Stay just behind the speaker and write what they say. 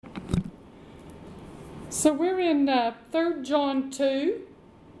So we're in 3 John 2.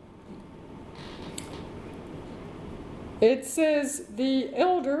 It says, "The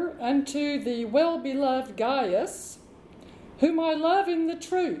elder unto the well-beloved Gaius, whom I love in the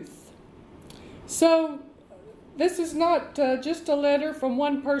truth." So this is not just a letter from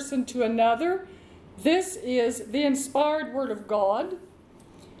one person to another. This is the inspired Word of God.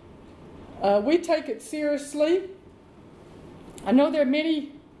 We take it seriously. I know there are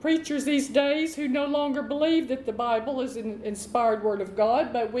many preachers these days who no longer believe that the Bible is an inspired Word of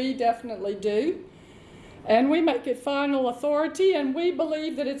God, but we definitely do. And we make it final authority, and we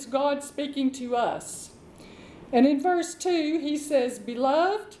believe that it's God speaking to us. And in verse 2, he says,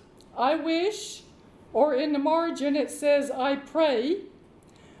 "Beloved, I wish," or in the margin it says, "I pray,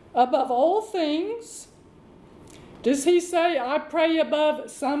 above all things." Does he say, "I pray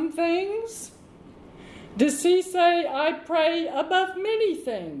above some things"? Does he say, "I pray above many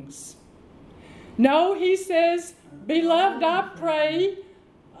things"? No, he says, "Beloved, I pray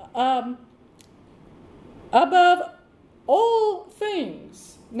above all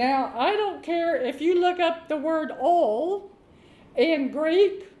things." Now, I don't care if you look up the word all in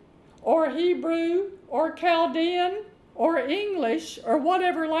Greek or Hebrew or Chaldean or English or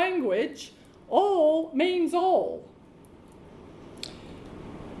whatever language, all means all.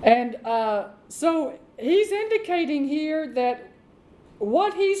 And so he's indicating here that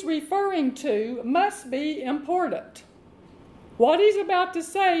what he's referring to must be important. What he's about to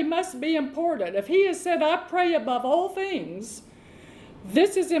say must be important. If he has said, "I pray above all things,"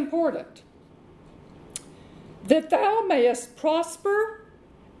 this is important. "That thou mayest prosper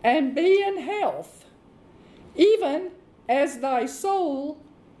and be in health, even as thy soul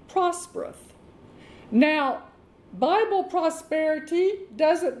prospereth." Now, Bible prosperity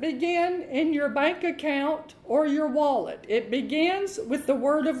doesn't begin in your bank account or your wallet. It begins with the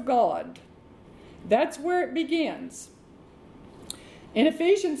Word of God. That's where it begins. In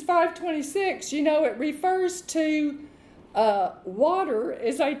Ephesians 5:26, it refers to water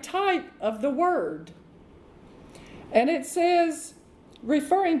as a type of the Word. And it says,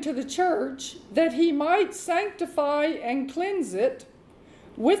 referring to the church, that he might sanctify and cleanse it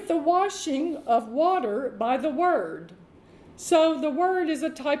with the washing of water by the Word. So the Word is a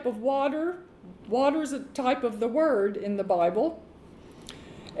type of water. Water is a type of the Word in the Bible.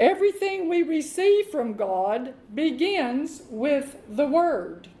 Everything we receive from God begins with the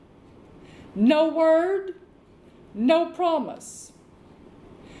Word. No word, no promise.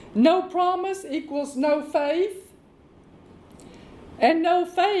 No promise equals no faith, and no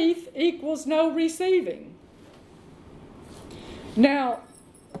faith equals no receiving. Now,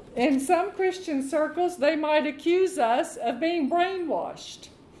 in some Christian circles, they might accuse us of being brainwashed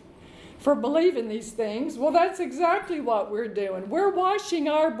for believing these things. Well, that's exactly what we're doing. We're washing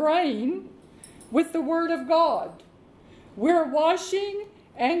our brain with the Word of God. We're washing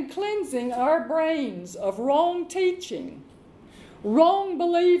and cleansing our brains of wrong teaching, wrong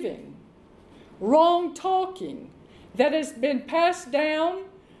believing, wrong talking that has been passed down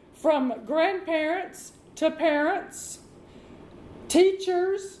from grandparents to parents,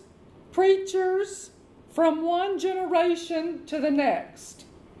 teachers, preachers, from one generation to the next.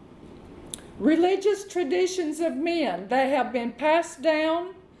 Religious traditions of men that have been passed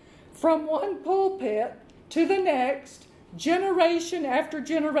down from one pulpit to the next, generation after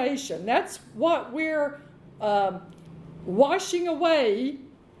generation. That's what we're washing away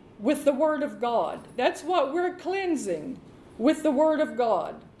with the Word of God. That's what we're cleansing with the Word of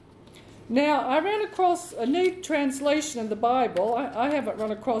God. Now, I ran across a new translation of the Bible. I haven't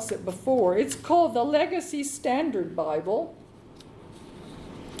run across it before. It's called the Legacy Standard Bible.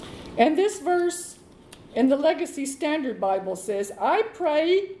 And this verse in the Legacy Standard Bible says, "I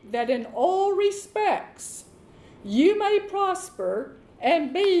pray that in all respects you may prosper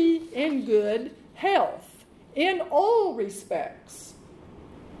and be in good health." In all respects.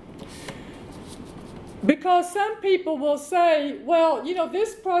 Because some people will say, well,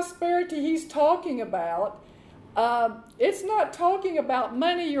 this prosperity he's talking about, it's not talking about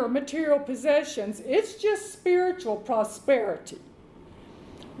money or material possessions. It's just spiritual prosperity.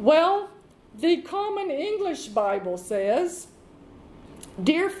 Well, the Common English Bible says,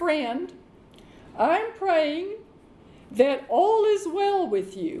 "Dear friend, I'm praying that all is well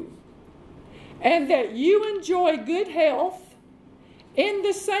with you and that you enjoy good health in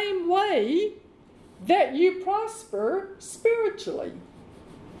the same way that you prosper spiritually."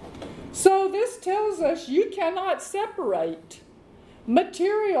 So this tells us you cannot separate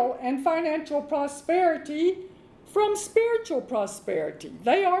material and financial prosperity from spiritual prosperity.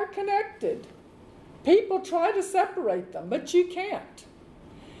 They are connected. People try to separate them, but you can't.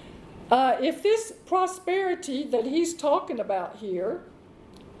 If this prosperity that he's talking about here,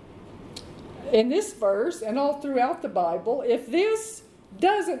 in this verse and all throughout the Bible, if this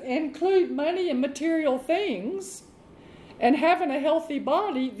doesn't include money and material things and having a healthy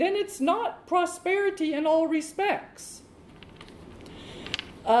body, then it's not prosperity in all respects.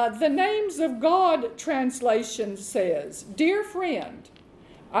 The Names of God translation says, "Dear friend,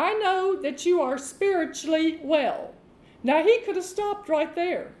 I know that you are spiritually well." Now, he could have stopped right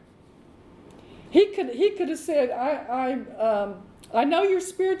there. He could have said, I know you're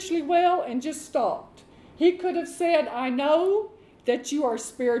spiritually well, and just stopped. He could have said, I know that you are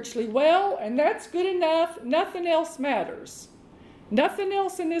spiritually well, and that's good enough. Nothing else matters. Nothing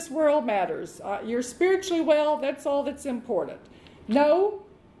else in this world matters. You're spiritually well, that's all that's important. No,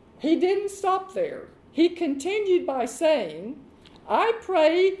 he didn't stop there. He continued by saying, I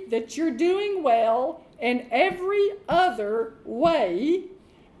pray that you're doing well in every other way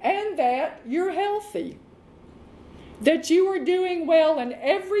and that you're healthy. That you are doing well in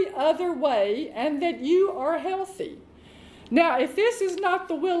every other way and that you are healthy. Now, if this is not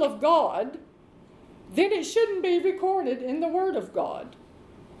the will of God, then it shouldn't be recorded in the Word of God,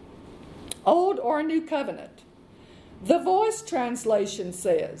 Old or New Covenant. The Voice translation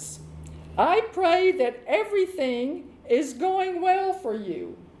says, I pray that everything is going well for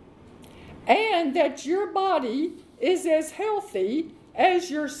you and that your body is as healthy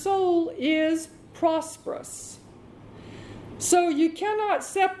as your soul is prosperous. So you cannot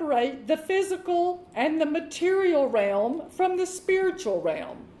separate the physical and the material realm from the spiritual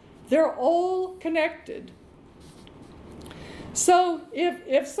realm. They're all connected. So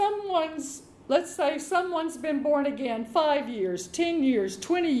if someone's, let's say someone's been born again 5 years, 10 years,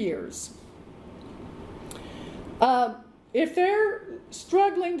 20 years, if they're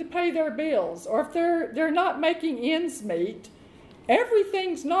struggling to pay their bills or if they're not making ends meet,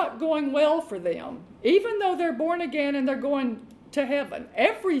 everything's not going well for them. Even though they're born again and they're going to heaven,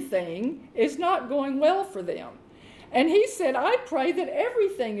 everything is not going well for them. And he said, I pray that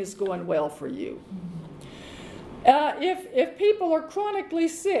everything is going well for you. If people are chronically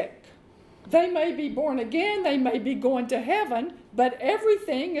sick, they may be born again, they may be going to heaven, but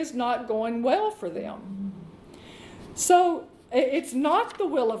everything is not going well for them. So it's not the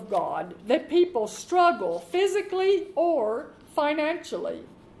will of God that people struggle physically or financially.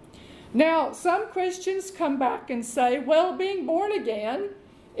 Now, some Christians come back and say, well, being born again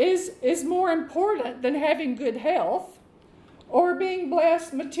is more important than having good health or being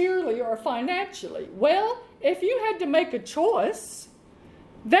blessed materially or financially. Well, if you had to make a choice,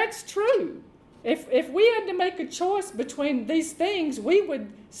 that's true. If we had to make a choice between these things, we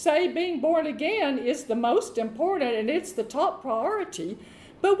would say being born again is the most important and it's the top priority,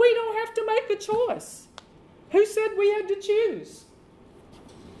 but we don't have to make a choice. Who said we had to choose?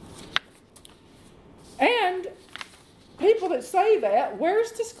 And people that say that,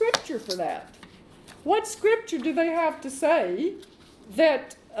 where's the scripture for that? What scripture do they have to say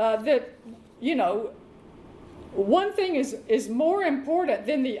that one thing is more important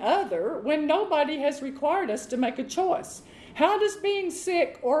than the other when nobody has required us to make a choice? How does being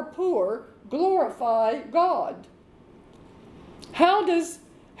sick or poor glorify God? How does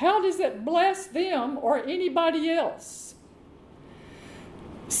it bless them or anybody else?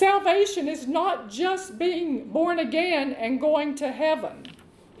 Salvation is not just being born again and going to heaven.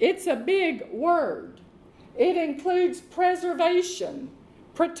 It's a big word. It includes preservation,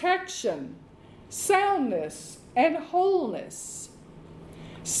 protection, soundness, and wholeness.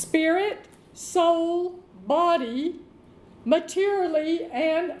 Spirit, soul, body, materially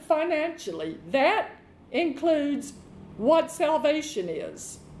and financially. That includes what salvation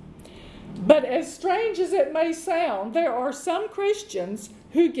is. But as strange as it may sound, there are some Christians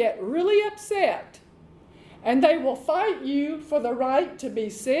who get really upset and they will fight you for the right to be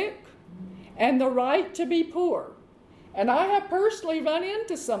sick and the right to be poor. And I have personally run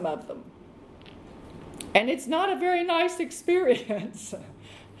into some of them. And it's not a very nice experience.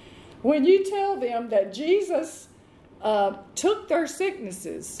 When you tell them that Jesus took their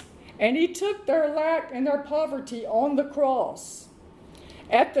sicknesses and he took their lack and their poverty on the cross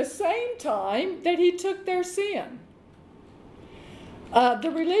at the same time that he took their sin.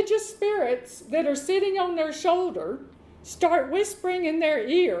 The religious spirits that are sitting on their shoulder start whispering in their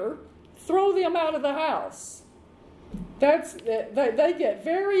ear, throw them out of the house. They get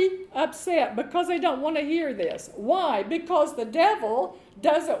very upset because they don't want to hear this. Why? Because the devil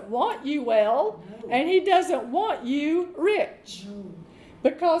doesn't want you well, and he doesn't want you rich.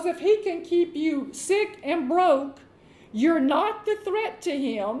 Because if he can keep you sick and broke, you're not the threat to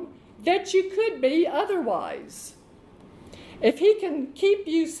him that you could be otherwise. If he can keep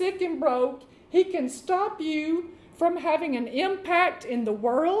you sick and broke, he can stop you from having an impact in the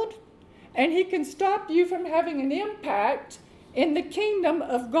world, and he can stop you from having an impact in the kingdom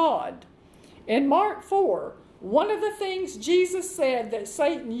of God. In Mark 4, one of the things Jesus said that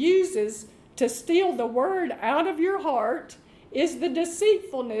Satan uses to steal the word out of your heart is the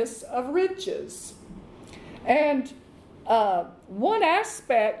deceitfulness of riches. And one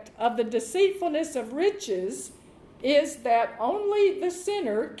aspect of the deceitfulness of riches is that only the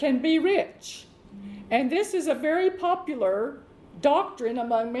sinner can be rich. And this is a very popular doctrine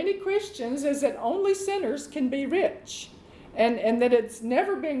among many Christians, is that only sinners can be rich. And that it's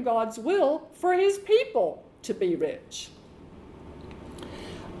never been God's will for his people to be rich.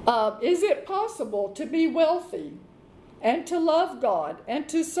 Is it possible to be wealthy and to love God and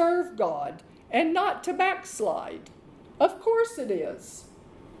to serve God and not to backslide? Of course it is.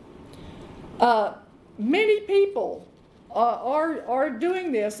 Many people are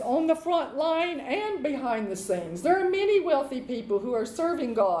doing this on the front line and behind the scenes. There are many wealthy people who are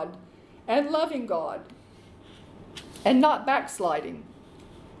serving God and loving God and not backsliding.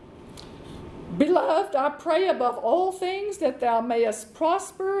 Beloved, I pray above all things that thou mayest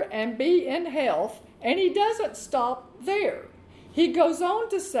prosper and be in health. And he doesn't stop there. He goes on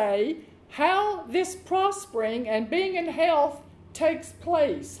to say how this prospering and being in health takes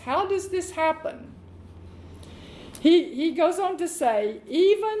place. How does this happen? He goes on to say,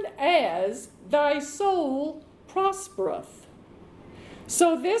 even as thy soul prospereth.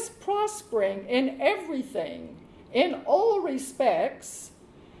 So this prospering in everything, in all respects,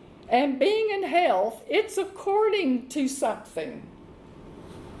 and being in health, it's according to something.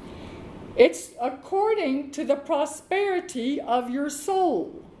 It's according to the prosperity of your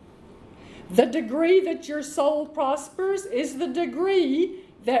soul. The degree that your soul prospers is the degree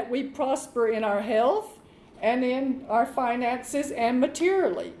that we prosper in our health and in our finances and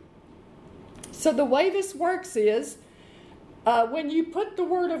materially. So the way this works is, when you put the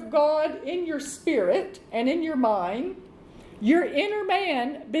Word of God in your spirit and in your mind, your inner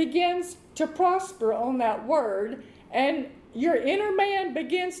man begins to prosper on that Word, and your inner man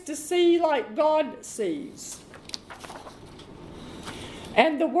begins to see like God sees.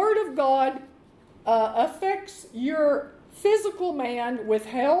 And the Word of God affects your physical man with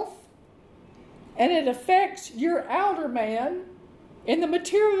health, and it affects your outer man in the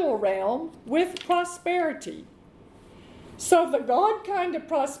material realm with prosperity. So the God kind of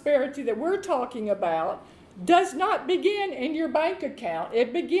prosperity that we're talking about does not begin in your bank account.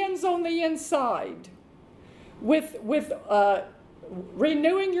 It begins on the inside with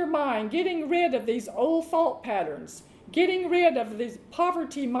renewing your mind, getting rid of these old thought patterns, getting rid of these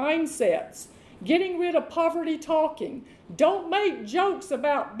poverty mindsets, getting rid of poverty talking. Don't make jokes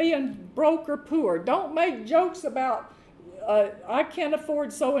about being broke or poor. Don't make jokes about, I can't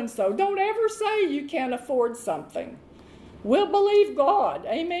afford so-and-so. Don't ever say you can't afford something. We'll believe God.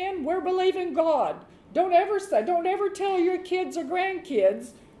 Amen? We're believing God. Don't ever tell your kids or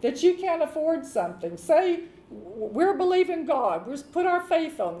grandkids that you can't afford something. Say, we're believing God. We'll put our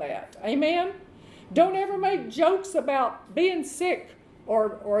faith on that. Amen? Don't ever make jokes about being sick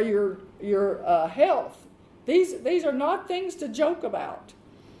or your health. These are not things to joke about.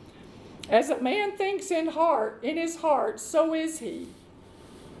 As a man thinks in his heart, so is he.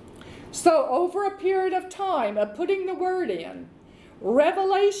 So over a period of time of putting the Word in,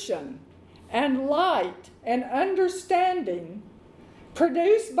 revelation and light and understanding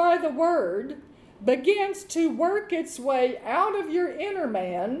produced by the Word begins to work its way out of your inner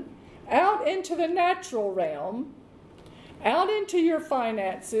man, out into the natural realm, out into your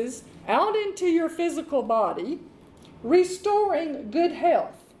finances, out into your physical body, restoring good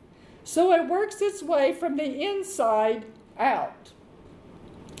health. So it works its way from the inside out.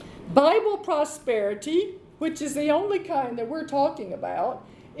 Bible prosperity, which is the only kind that we're talking about,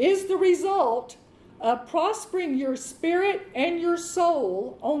 is the result of prospering your spirit and your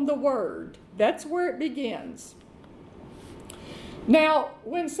soul on the Word. That's where it begins. Now,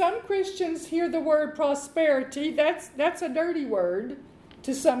 when some Christians hear the word prosperity, that's a dirty word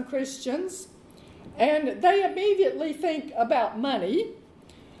to some Christians, and they immediately think about money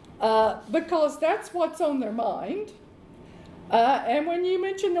because that's what's on their mind. And when you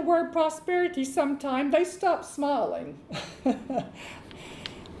mention the word prosperity, sometimes they stop smiling.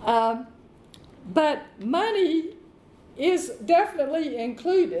 But money is definitely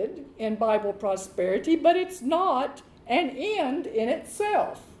included in Bible prosperity, but it's not an end in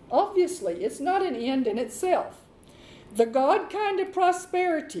itself. Obviously, it's not an end in itself. The God kind of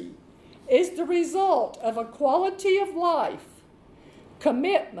prosperity is the result of a quality of life,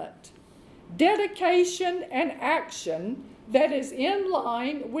 commitment, dedication, and action that is in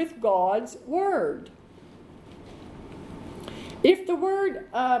line with God's Word. If the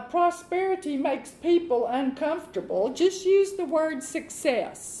word prosperity makes people uncomfortable, just use the word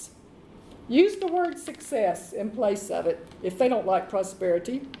success. Use the word success in place of it if they don't like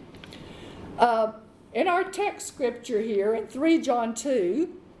prosperity. In our text scripture here in 3 John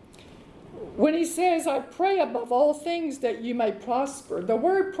 2, when he says, I pray above all things that you may prosper, the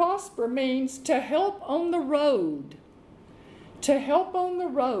word prosper means to help on the road. To help on the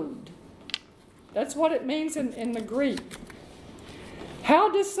road. That's what it means in the Greek.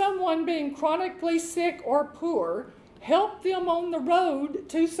 How does someone being chronically sick or poor help them on the road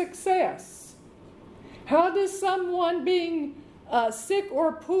to success? How does someone being sick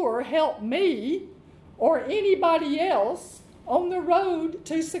or poor help me or anybody else on the road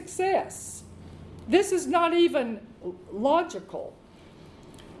to success? This is not even logical.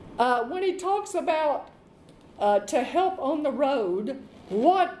 When he talks about to help on the road,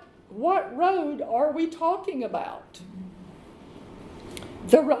 what road are we talking about?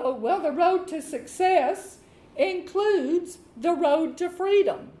 The road to success includes the road to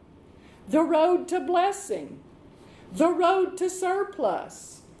freedom, the road to blessing, the road to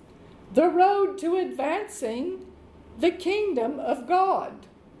surplus, the road to advancing the kingdom of God,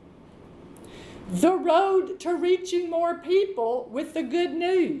 the road to reaching more people with the good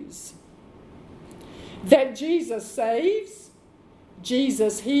news that Jesus saves,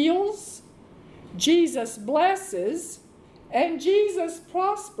 Jesus heals, Jesus blesses, and Jesus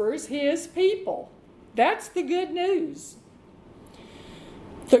prospers his people. That's the good news.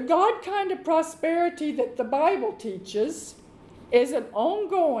 The God kind of prosperity that the Bible teaches is an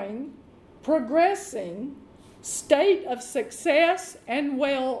ongoing, progressing state of success and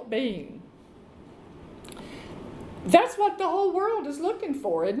well-being. That's what the whole world is looking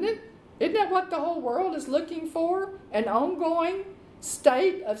for, isn't it? Isn't that what the whole world is looking for? An ongoing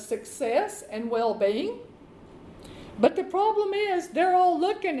state of success and well-being? But the problem is they're all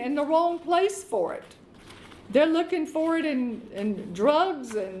looking in the wrong place for it. They're looking for it in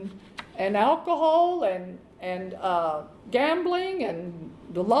drugs and alcohol and gambling and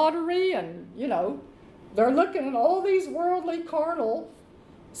the lottery and, they're looking at all these worldly carnal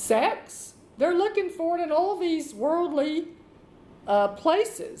sex. They're looking for it in all these worldly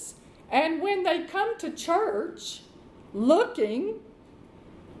places. And when they come to church looking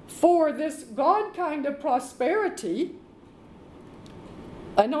for this God kind of prosperity,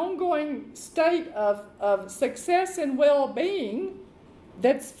 an ongoing state of success and well-being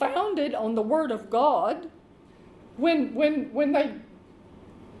that's founded on the Word of God, when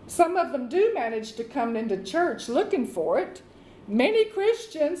some of them do manage to come into church looking for it, many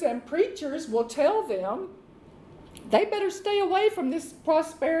Christians and preachers will tell them they better stay away from this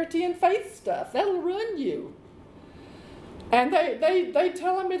prosperity and faith stuff. That'll ruin you. And they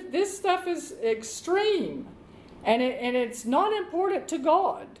tell them this stuff is extreme and it's not important to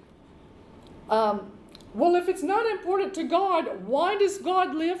God. Well, if it's not important to God, why does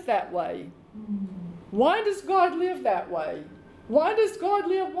God live that way? Why does God live that way? Why does God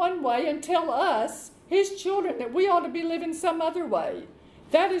live one way and tell us, his children, that we ought to be living some other way?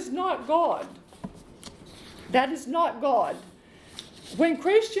 That is not God. That is not God. When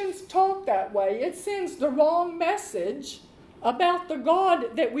Christians talk that way, it sends the wrong message about the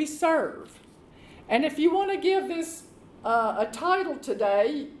God that we serve. And if you want to give this a title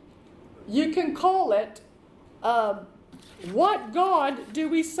today, you can call it, What God Do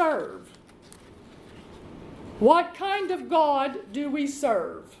We Serve? What kind of God do we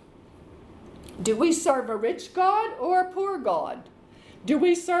serve? Do we serve a rich God or a poor God? Do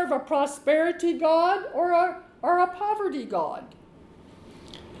we serve a prosperity God or a poverty God?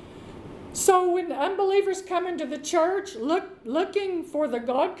 So when unbelievers come into the church looking for the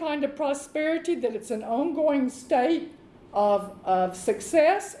God kind of prosperity, that it's an ongoing state of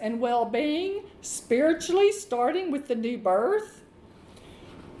success and well-being, spiritually, starting with the new birth,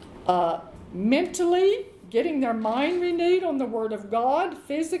 mentally, getting their mind renewed on the Word of God,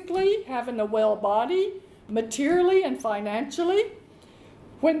 physically, having a well body, materially and financially.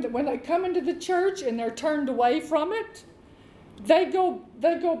 When they come into the church and they're turned away from it, they go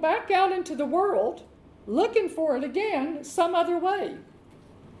back out into the world looking for it again some other way.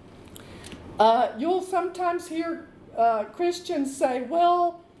 You'll sometimes hear Christians say,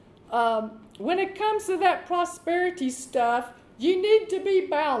 well, when it comes to that prosperity stuff, you need to be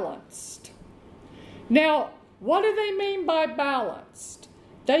balanced. Now, what do they mean by balanced?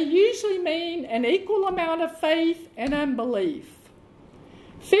 They usually mean an equal amount of faith and unbelief.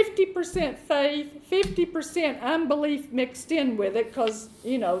 50% faith, 50% unbelief mixed in with it because,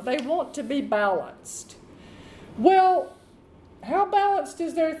 they want to be balanced. Well, how balanced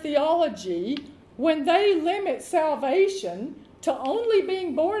is their theology when they limit salvation to only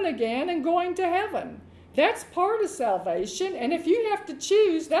being born again and going to heaven? That's part of salvation, and if you have to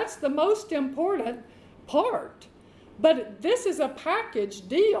choose, that's the most important part. But this is a package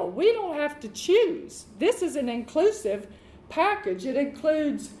deal. We don't have to choose. This is an inclusive package. It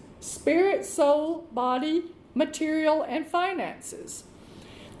includes spirit, soul, body, material, and finances.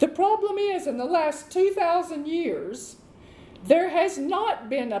 The problem is, in the last 2,000 years, there has not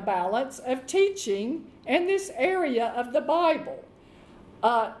been a balance of teaching in this area of the Bible.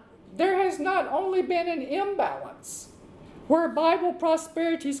 There has not only been an imbalance where Bible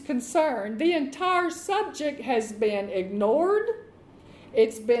prosperity is concerned, the entire subject has been ignored,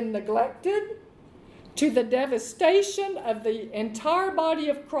 it's been neglected, to the devastation of the entire body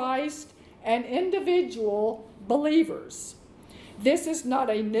of Christ and individual believers. This is not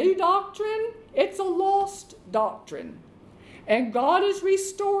a new doctrine, it's a lost doctrine. And God is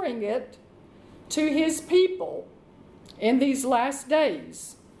restoring it to his people in these last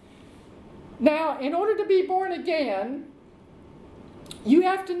days. Now, in order to be born again, you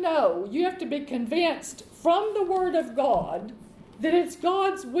have to be convinced from the Word of God that it's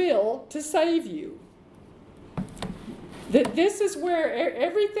God's will to save you. That this is where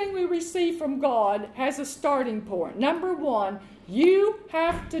everything we receive from God has a starting point. Number one, you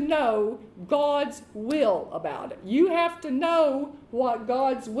have to know God's will about it. You have to know what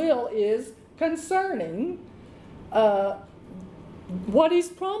God's will is concerning what he's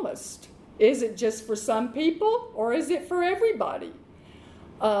promised. Is it just for some people, or is it for everybody?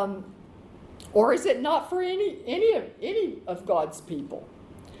 Or is it not for any of God's people?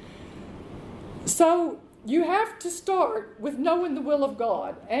 So you have to start with knowing the will of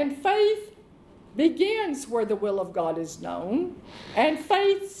God. And faith begins where the will of God is known, and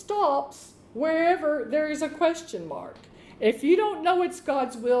faith stops wherever there is a question mark. If you don't know it's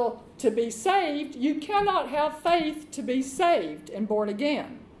God's will to be saved, you cannot have faith to be saved and born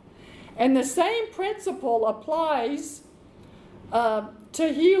again. And the same principle applies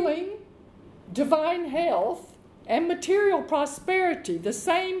to healing, divine health, and material prosperity. The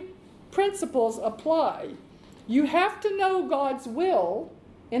same principles apply. You have to know God's will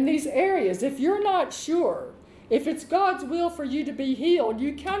in these areas. If you're not sure, if it's God's will for you to be healed,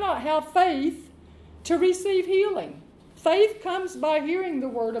 you cannot have faith to receive healing. Faith comes by hearing the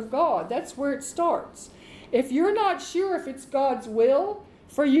Word of God. That's where it starts. If you're not sure if it's God's will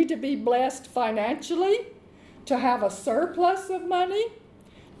for you to be blessed financially, to have a surplus of money,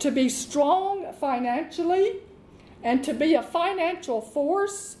 to be strong financially, and to be a financial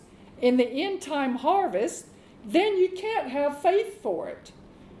force in the end time harvest, then you can't have faith for it.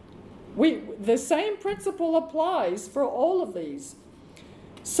 The same principle applies for all of these.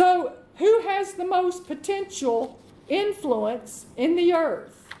 So, who has the most potential influence in the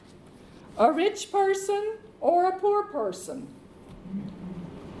earth? A rich person or a poor person?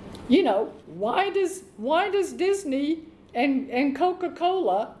 You know, why does Disney and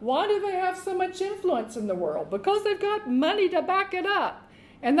Coca-Cola, why do they have so much influence in the world? Because they've got money to back it up.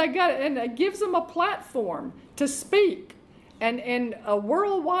 And it gives them a platform to speak and a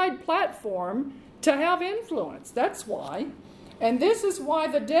worldwide platform to have influence. That's why. And this is why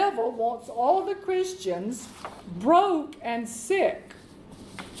the devil wants all the Christians broke and sick.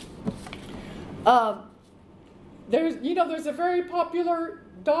 There's a very popular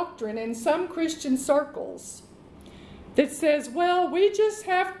doctrine in some Christian circles that says, well, we just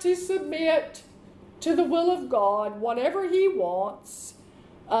have to submit to the will of God, whatever he wants.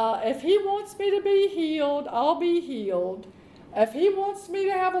 If he wants me to be healed, I'll be healed. If he wants me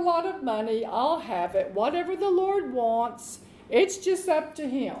to have a lot of money, I'll have it. Whatever the Lord wants, it's just up to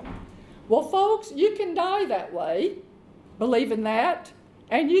him. Well, folks, you can die that way, believing that,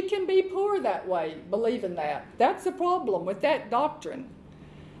 and you can be poor that way, believing that. That's a problem with that doctrine.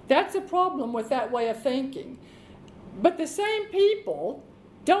 That's a problem with that way of thinking. But the same people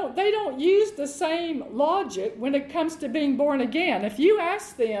don't use the same logic when it comes to being born again. If you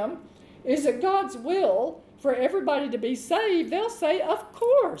ask them, is it God's will for everybody to be saved? They'll say, of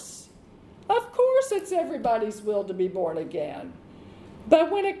course. Of course it's everybody's will to be born again.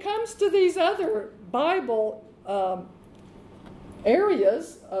 But when it comes to these other Bible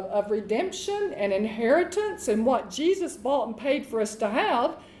areas of redemption and inheritance and what Jesus bought and paid for us to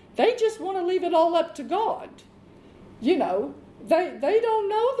have, they just want to leave it all up to God. You know, they don't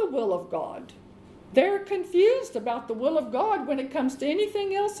know the will of God. They're confused about the will of God when it comes to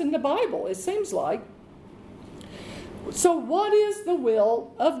anything else in the Bible, it seems like. So what is the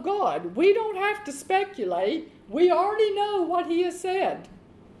will of God? We don't have to speculate. We already know what he has said.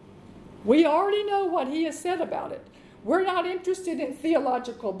 We already know what he has said about it. We're not interested in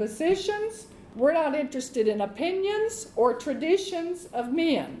theological positions. We're not interested in opinions or traditions of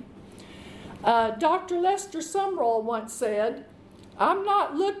men. Dr. Lester Sumrall once said, I'm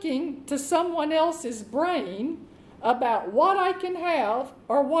not looking to someone else's brain about what I can have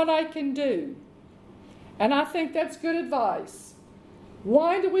or what I can do. And I think that's good advice.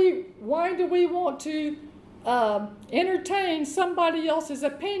 Why do we want to entertain somebody else's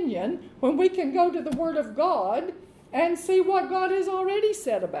opinion when we can go to the Word of God and see what God has already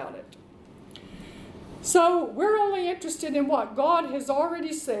said about it? So we're only interested in what God has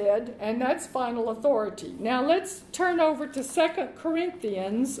already said, and that's final authority. Now let's turn over to 2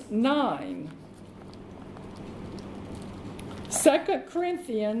 Corinthians 9. 2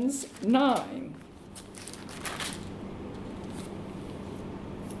 Corinthians 9.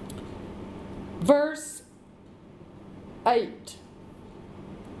 Verse 8.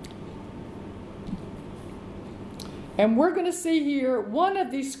 And we're going to see here one of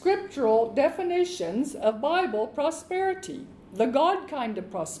the scriptural definitions of Bible prosperity, the God kind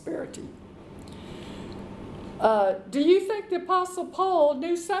of prosperity. Do you think the Apostle Paul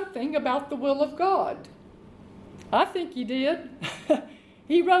knew something about the will of God? I think he did.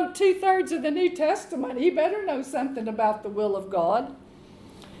 He wrote 2/3 of the New Testament. He better know something about the will of God.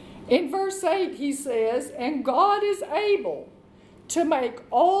 In verse 8 he says, and God is able to make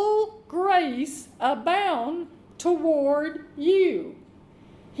all grace abound toward you.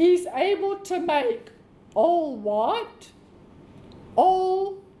 He's able to make all what?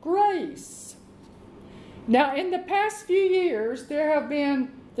 All grace. Now, in the past few years,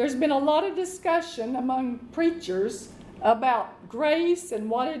 there's been a lot of discussion among preachers about grace and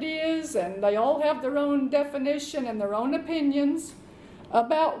what it is, and they all have their own definition and their own opinions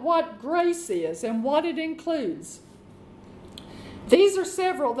about what grace is and what it includes. These are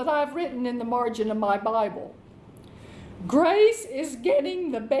several that I've written in the margin of my Bible. Grace is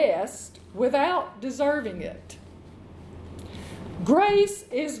getting the best without deserving it. Grace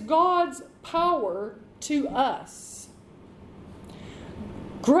is God's power to us.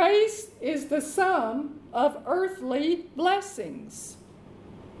 Grace is the sum of earthly blessings.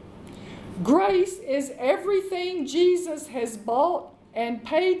 Grace is everything Jesus has bought and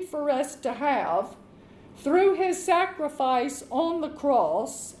paid for us to have through his sacrifice on the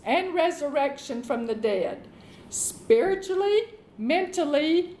cross and resurrection from the dead, spiritually,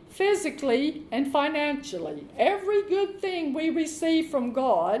 mentally, physically, and financially. Every good thing we receive from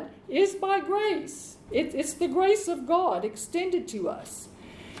God is by grace. It's the grace of God extended to us.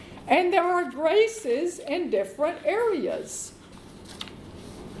 And there are graces in different areas.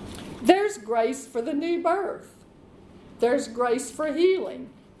 There's grace for the new birth. There's grace for healing.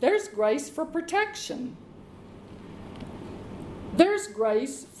 There's grace for protection. There's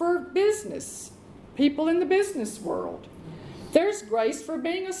grace for business, people in the business world. There's grace for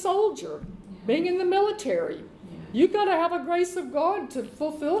being a soldier, being in the military. You've got to have a grace of God to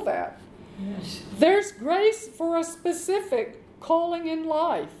fulfill that. Yes. There's grace for a specific calling in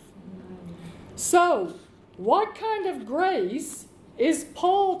life. So, what kind of grace is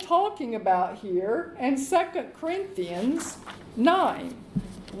Paul talking about here in 2 Corinthians 9?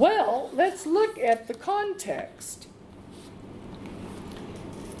 Well, let's look at the context.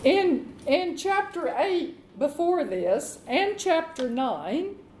 In chapter 8 before this and chapter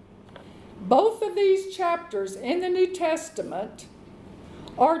 9, both of these chapters in the New Testament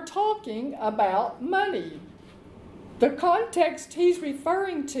are talking about money. The context he's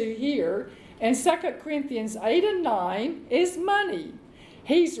referring to here in 2 Corinthians 8 and 9 is money.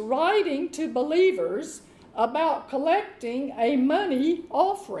 He's writing to believers about collecting a money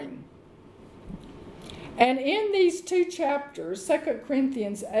offering. And in these two chapters, 2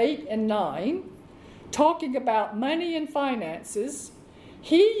 Corinthians 8 and 9, talking about money and finances,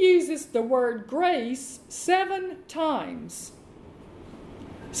 he uses the word grace 7 times.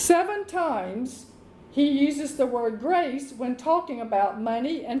 7 times he uses the word grace when talking about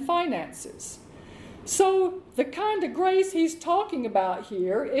money and finances. So the kind of grace he's talking about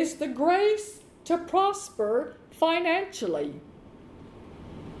here is the grace to prosper financially.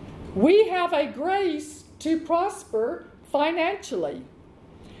 We have a grace to prosper financially.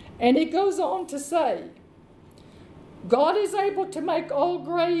 And he goes on to say, God is able to make all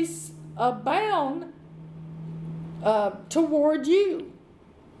grace abound toward you,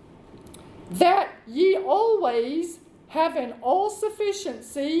 that ye always have an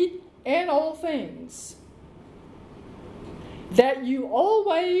all-sufficiency in all things. That you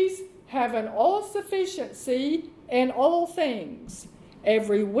always have an all-sufficiency in all things.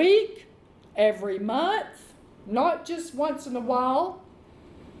 Every week, every month, not just once in a while.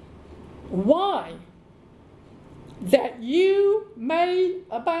 Why? that you may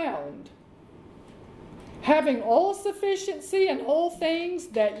abound. Having all sufficiency in all things,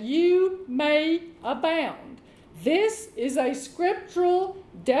 that you may abound. This is a scriptural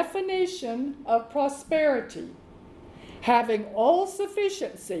definition of prosperity. Having all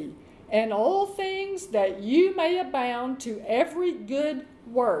sufficiency in all things, that you may abound to every good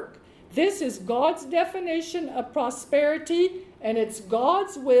work. This is God's definition of prosperity, and it's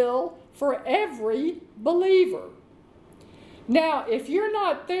God's will for every believer. Now, if you're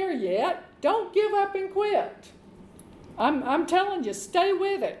not there yet, don't give up and quit. I'm telling you, stay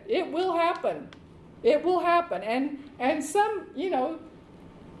with it. It will happen. It will happen. And some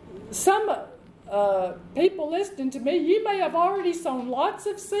people listening to me, you may have already sown lots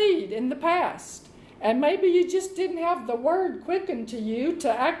of seed in the past. And maybe you just didn't have the word quickened to you to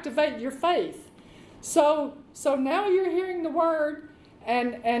activate your faith. So now you're hearing the word,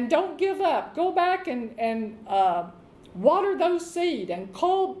 and don't give up. Go back and water those seed and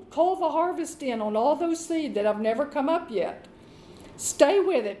call the harvest in on all those seed that have never come up yet. Stay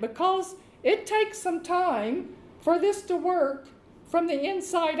with it, because it takes some time for this to work from the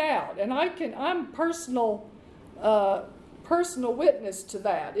inside out. And I'm personal witness to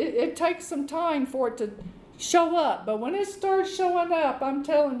that. It takes some time for it to show up. But when it starts showing up, I'm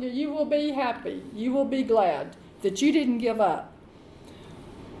telling you, you will be happy. You will be glad that you didn't give up.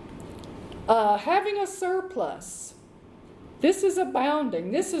 Having a surplus. This is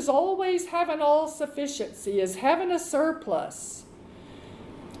abounding. This is always having all sufficiency, is having a surplus.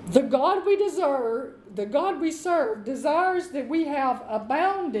 The God we serve desires that we have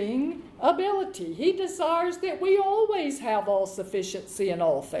abounding ability. He desires that we always have all sufficiency in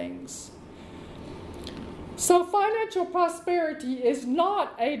all things. So financial prosperity is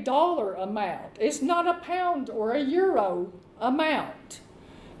not a dollar amount. It's not a pound or a euro amount.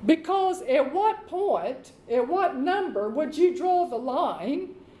 Because at what point, at what number would you draw the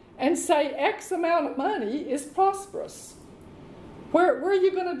line and say X amount of money is prosperous? Where are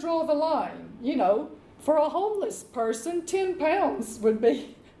you going to draw the line? For a homeless person, 10 pounds would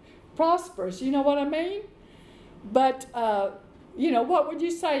be prosperous. You know what I mean? But, what would you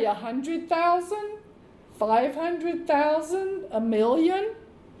say? 100,000? 500,000? A million?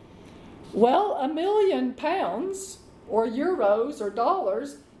 Well, a million pounds or euros or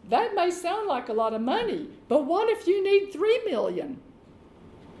dollars, that may sound like a lot of money, but what if you need 3 million?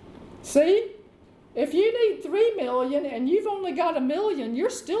 See? If you need 3 million and you've only got 1 million, you're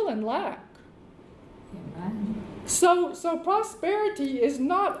still in lack. So prosperity is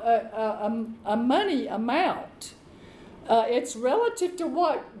not a money amount. It's relative to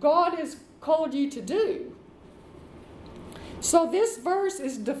what God has called you to do. So this verse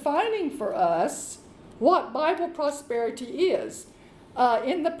is defining for us what Bible prosperity is.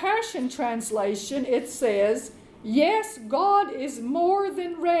 In the Passion Translation, it says, "Yes, God is more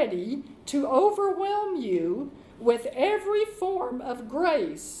than ready to overwhelm you with every form of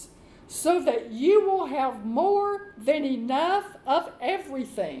grace, so that you will have more than enough of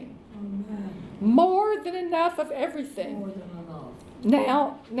everything." Amen. More than enough of everything. More than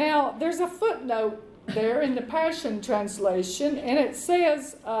enough. Now, there's a footnote there in the Passion Translation, and it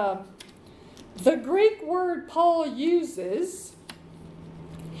says the Greek word Paul uses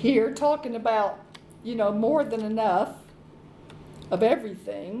here, talking about, more than enough of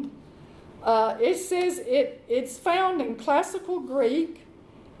everything. It says it's found in classical Greek,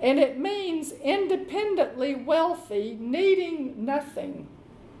 and it means independently wealthy, needing nothing.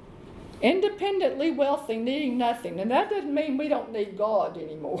 Independently wealthy, needing nothing. And that doesn't mean we don't need God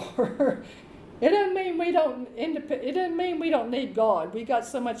anymore. It doesn't mean we don't need God. We got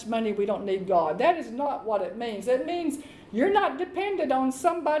so much money we don't need God. That is not what it means. It means you're not dependent on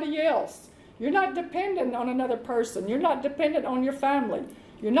somebody else. You're not dependent on another person. You're not dependent on your family.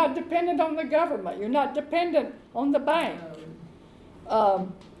 You're not dependent on the government. You're not dependent on the bank.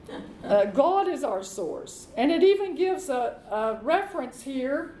 God is our source. And it even gives a reference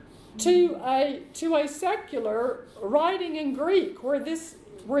here to a secular writing in Greek where this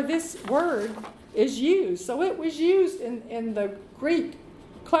word is used. So it was used in the Greek,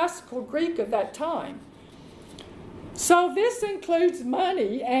 classical Greek of that time. So this includes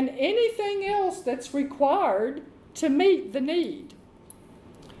money and anything else that's required to meet the need.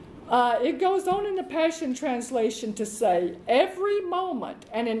 It goes on in the Passion Translation to say, "Every moment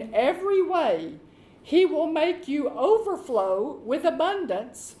and in every way, He will make you overflow with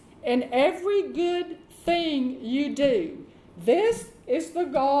abundance in every good thing you do." This is the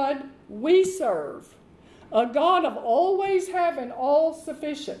God we serve. A God of always having all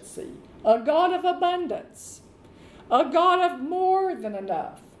sufficiency. A God of abundance. A God of more than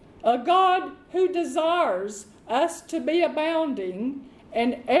enough. A God who desires us to be abounding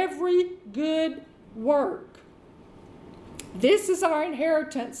in every good work. This is our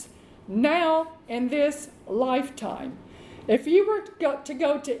inheritance now in this lifetime. If you were to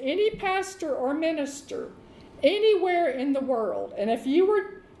go to any pastor or minister anywhere in the world, and if you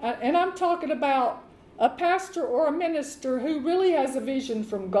were, and I'm talking about a pastor or a minister who really has a vision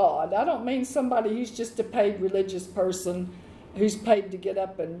from God. I don't mean somebody who's just a paid religious person who's paid to get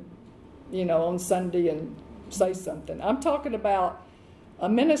up and, on Sunday and say something. I'm talking about a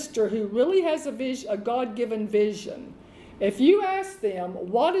minister who really has a vision, a God-given vision. If you ask them,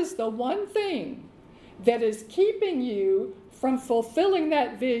 what is the one thing that is keeping you from fulfilling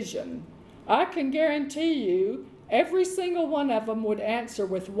that vision, I can guarantee you every single one of them would answer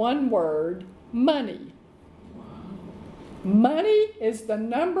with one word: money. Wow. Money is the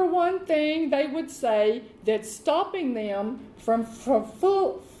number one thing they would say that's stopping them from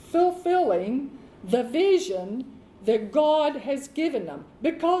fulfilling the vision that God has given them.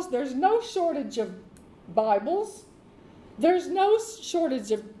 Because there's no shortage of Bibles. There's no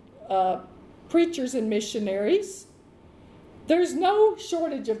shortage of preachers and missionaries. There's no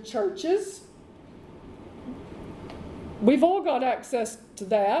shortage of churches. We've all got access to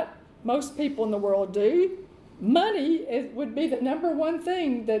that. Most people in the world do. Money would be the number one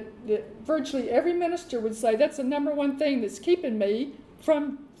thing that virtually every minister would say, that's the number one thing that's keeping me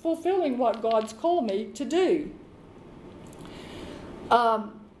from fulfilling what God's called me to do.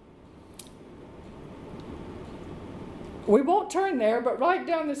 We won't turn there, but write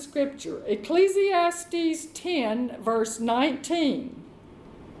down the scripture. Ecclesiastes 10, verse 19.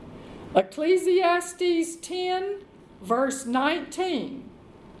 Ecclesiastes 10, verse 19.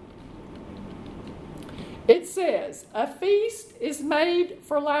 It says, a feast is made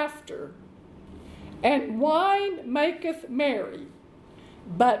for laughter, and wine maketh merry,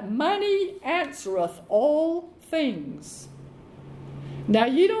 but money answereth all things. Now,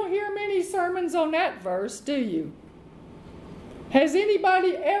 you don't hear many sermons on that verse, do you? Has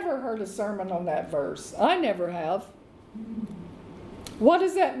anybody ever heard a sermon on that verse? I never have. What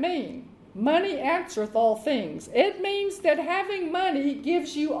does that mean? Money answereth all things. It means that having money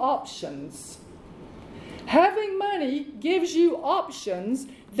gives you options. Having money gives you options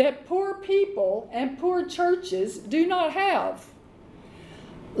that poor people and poor churches do not have.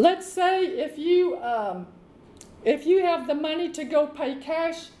 Let's say if you have the money to go pay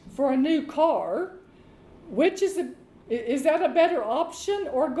cash for a new car, is that a better option,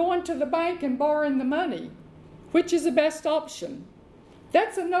 or going to the bank and borrowing the money? Which is the best option?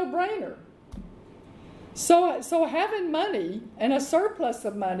 That's a no-brainer. So having money and a surplus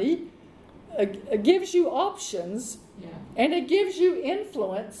of money gives you options, and it gives you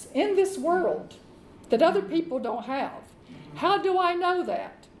influence in this world that other people don't have. How do I know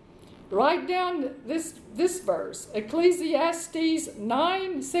that? Write down this verse, Ecclesiastes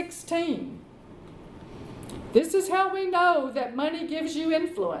 9:16. This is how we know that money gives you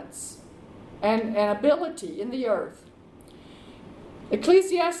influence and ability in the earth.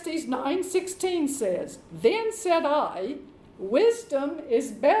 Ecclesiastes 9:16 says, then said I, wisdom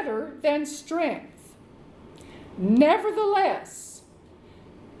is better than strength. Nevertheless,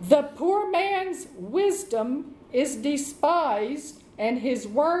 the poor man's wisdom is despised, and his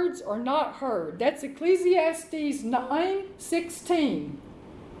words are not heard. That's Ecclesiastes 9:16.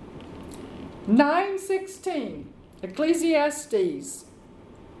 9:16, Ecclesiastes.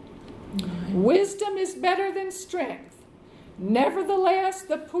 Wisdom is better than strength. Nevertheless,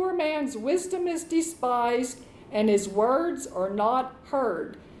 the poor man's wisdom is despised, and his words are not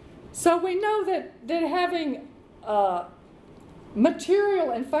heard. So we know that having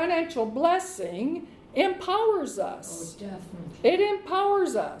material and financial blessing empowers us. Oh, definitely. It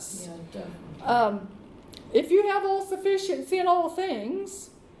empowers us. Yeah, definitely. If you have all sufficiency in all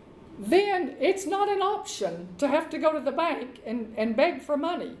things, then it's not an option to have to go to the bank and beg for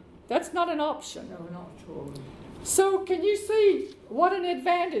money. That's not an option. No, not at all. So can you see what an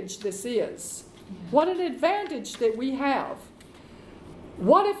advantage this is? Yeah. What an advantage that we have.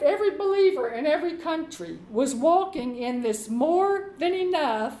 What if every believer in every country was walking in this more than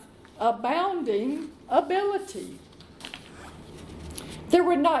enough, abounding ability? There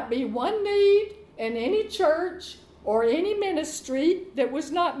would not be one need in any church or any ministry that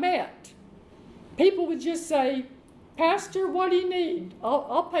was not met. People would just say, Pastor, what do you need?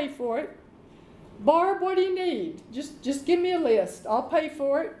 I'll pay for it. Barb, what do you need? Just give me a list. I'll pay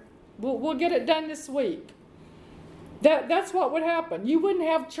for it. We'll get it done this week. That's what would happen. You wouldn't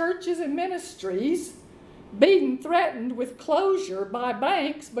have churches and ministries being threatened with closure by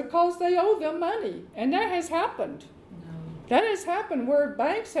banks because they owe them money. And that has happened. No. That has happened where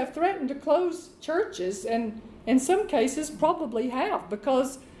banks have threatened to close churches and in some cases probably have,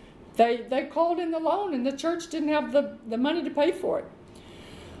 because they called in the loan and the church didn't have the money to pay for it.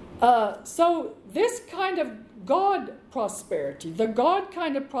 So this kind of God prosperity, the God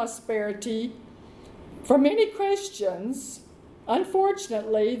kind of prosperity, for many Christians,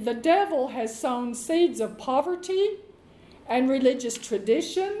 unfortunately, the devil has sown seeds of poverty and religious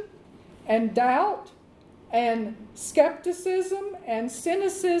tradition and doubt and skepticism and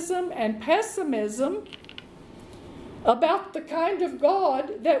cynicism and pessimism about the kind of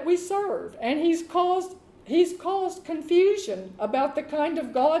God that we serve. And he's caused confusion about the kind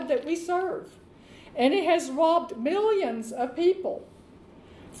of God that we serve. And it has robbed millions of people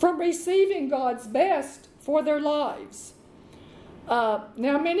from receiving God's best for their lives. Now,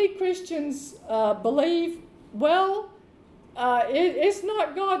 many Christians believe, it's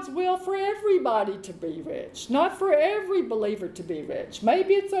not God's will for everybody to be rich, not for every believer to be rich.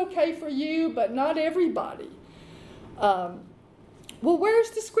 Maybe it's okay for you, but not everybody. Well, where's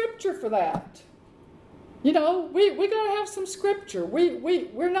the scripture for that? You know, we got to have some scripture.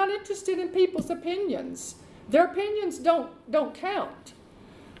 We're not interested in people's opinions. Their opinions don't count.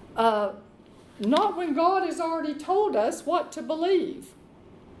 Not when God has already told us what to believe.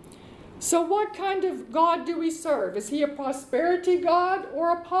 So what kind of God do we serve? Is he a prosperity God or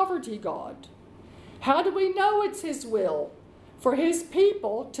a poverty God? How do we know it's his will for his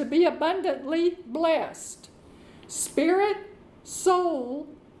people to be abundantly blessed? Spirit, soul,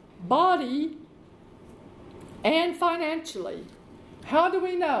 body, and financially. How do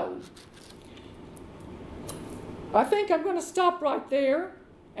we know? I think I'm going to stop right there,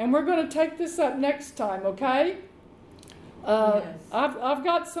 and we're going to take this up next time, okay? Yes. I've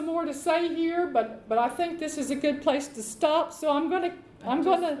got some more to say here, but I think this is a good place to stop. So I'm going to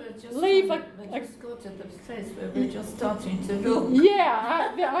leave just go to the place where we're just starting to look.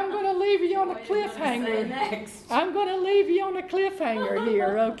 Yeah, I'm going to leave you on a What you're gonna say cliffhanger. next. I'm going to leave you on a cliffhanger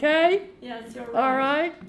here, okay? Yes, you're right. All right.